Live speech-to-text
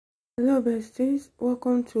Hello besties,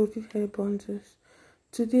 welcome to Viv Hair Bundles.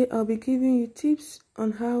 Today I'll be giving you tips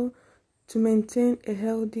on how to maintain a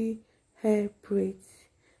healthy hair braid.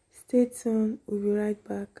 Stay tuned, we'll be right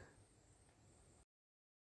back.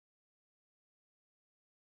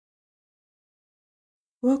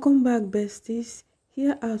 Welcome back besties.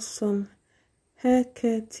 Here are some hair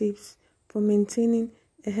care tips for maintaining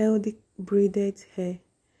a healthy braided hair.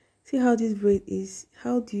 See how this braid is.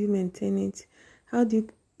 How do you maintain it?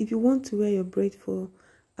 If you want to wear your braid for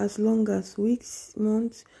as long as weeks,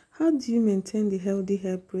 months, how do you maintain the healthy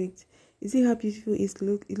hair braid? You see how beautiful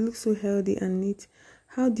it looks so healthy and neat.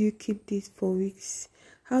 How do you keep this for weeks?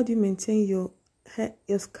 How do you maintain your hair,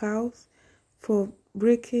 your scalp for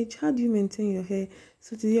breakage? How do you maintain your hair?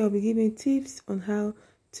 So today I'll be giving tips on how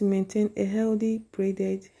to maintain a healthy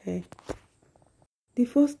braided hair. The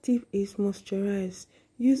first tip is moisturize.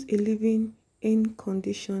 Use a leave-in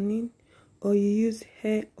conditioning or you use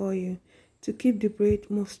hair oil to keep the braid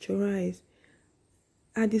moisturized.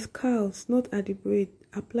 At the scalps, not at the braid,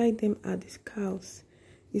 apply them at the scalps.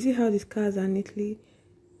 You see how the scalps are neatly,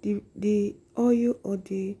 the oil or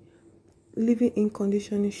the leave-in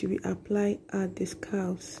conditioning should be applied at the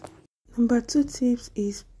scalps. Number 2 tips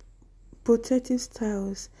is protective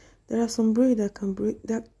styles. There are some braid that can break,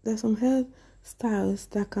 there are some hair styles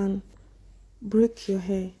that can break your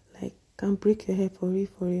hair, can break your hair for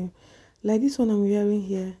real. Like this one I'm wearing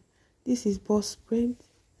here. This is boss braid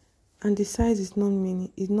and the size is not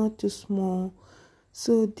mini, it's not too small.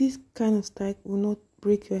 So this kind of style will not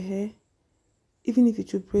break your hair. Even if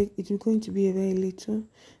it will break, it is going to be a very little.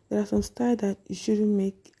 There are some styles that you shouldn't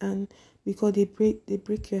make, and because they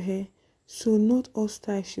break your hair. So not all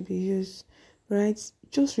styles should be used, right?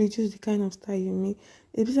 Just reduce the kind of style you make.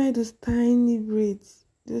 Besides those tiny braids,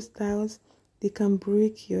 those styles, they can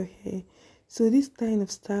break your hair. So this kind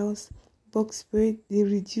of styles, box braid, they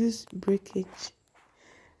reduce breakage.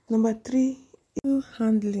 Number 3,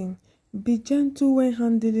 handling. Be gentle when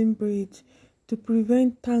handling braids to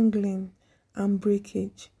prevent tangling and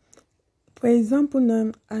breakage. For example,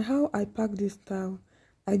 now how I pack this style,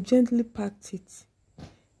 I gently packed it.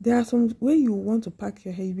 There are some way you want to pack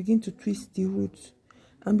your hair, you begin to twist the roots,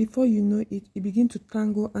 and before you know it, you begin to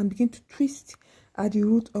tangle and begin to twist at the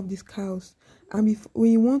root of the scalps. And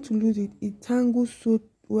when you want to lose it, it tangles so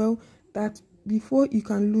well that before you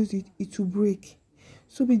can lose it, it will break.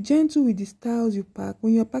 So be gentle with the styles you pack.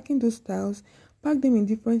 When you're packing those styles, pack them in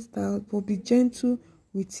different styles, but be gentle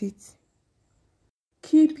with it.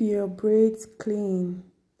 Keep your braids clean.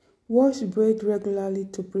 Wash braid regularly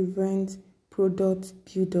to prevent product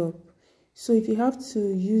buildup. So if you have to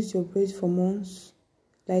use your braids for months,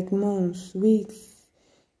 weeks,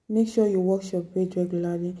 make sure you wash your braid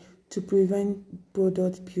regularly to prevent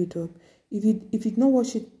product buildup. If you don't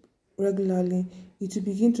wash it regularly, it will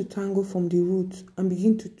begin to tangle from the root and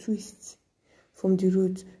begin to twist from the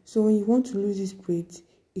root. So when you want to lose this braid,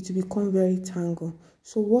 it will become very tangled.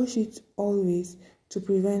 So wash it always to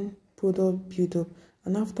prevent product buildup.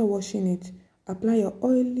 And after washing it, apply your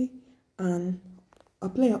oil or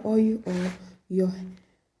your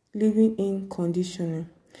leave-in conditioner.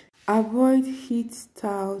 Avoid heat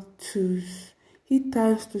style tools. Heat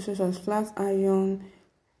styles tools such as flat iron,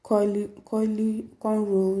 cornrows,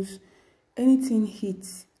 anything heat,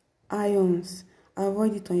 irons,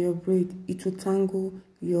 avoid it on your braid. It will tangle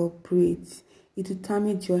your braids. It will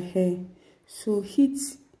damage your hair. So heat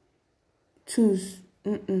tools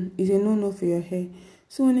is a no-no for your hair.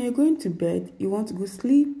 So when you're going to bed, you want to go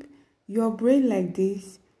sleep, your braid like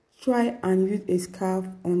this, try and use a scarf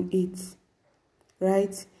on it,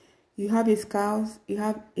 right? You have a scarf, you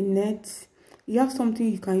have a net, you have something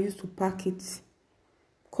you can use to pack it.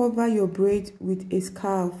 Cover your braid with a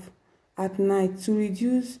scarf at night to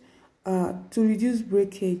reduce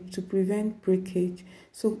breakage, to prevent breakage.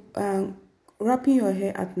 So wrapping your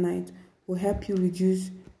hair at night will help you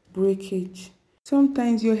reduce breakage.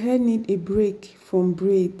 Sometimes your hair need a break from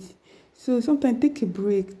braid. So sometimes take a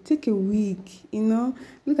break, take a wig,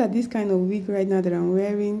 Look at this kind of wig right now that I'm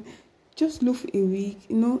wearing. Just look for a wig,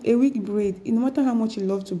 a wig braid. No matter how much you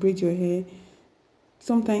love to braid your hair,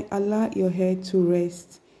 sometimes allow your hair to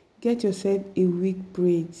rest. Get yourself a wig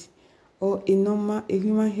braid or a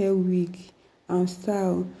human hair wig and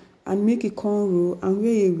style, and make a cornrow and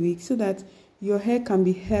wear a wig so that your hair can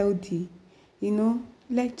be healthy,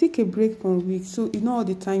 Like take a break from wigs. So all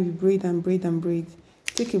the time you braid and braid and braid.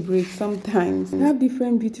 Take a break sometimes. You have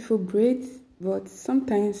different beautiful braids, but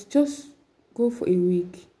sometimes just go for a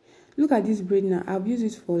wig. Look at this braid now. I've used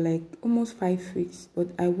it for almost 5 weeks, but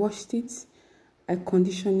I washed it, I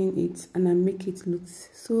conditioning it, and I make it look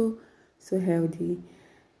so healthy.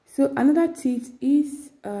 So another tip is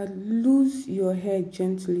lose your hair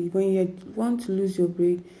gently. When you want to lose your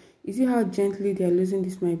braid, you see how gently they are losing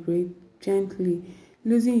this my braid? Gently.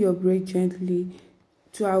 Losing your braid gently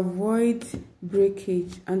to avoid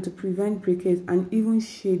breakage and to prevent breakage and even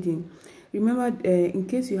shading. Remember, in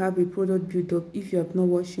case you have a product build-up, if you have not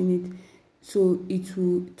washing it, so it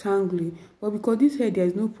will tangle. But because this hair, there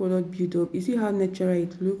is no product build-up, you see how natural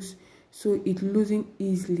it looks? So it losing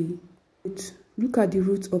easily. Look at the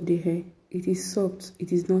roots of the hair. It is soft,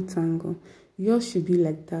 it is not tangled. Yours should be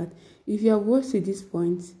like that. If you have watched to this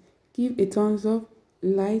point, give a thumbs up,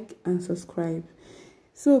 like and subscribe.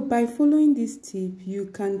 So by following this tip, you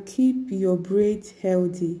can keep your braids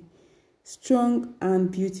healthy, strong and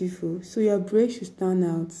beautiful. So your braid should stand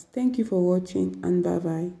out. Thank you for watching and bye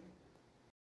bye.